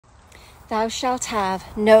Thou shalt have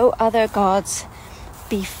no other gods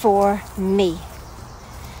before me.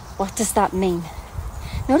 What does that mean?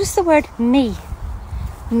 Notice the word me.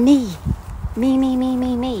 Me. Me, me, me,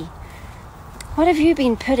 me, me. What have you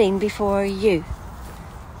been putting before you?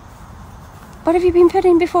 What have you been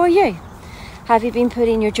putting before you? Have you been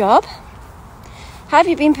putting your job? Have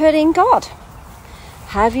you been putting God?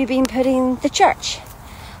 Have you been putting the church?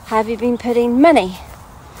 Have you been putting money?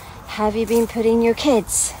 Have you been putting your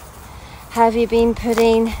kids? Have you been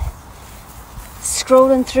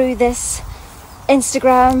scrolling through this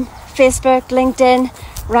Instagram, Facebook, LinkedIn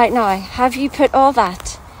right now? Have you put all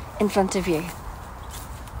that in front of you?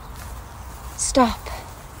 Stop.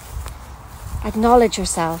 Acknowledge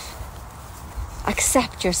yourself.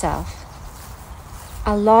 Accept yourself.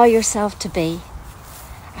 Allow yourself to be.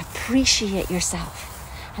 Appreciate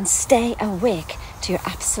yourself. And stay awake to your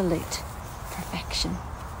absolute perfection.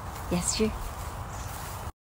 Yes, you.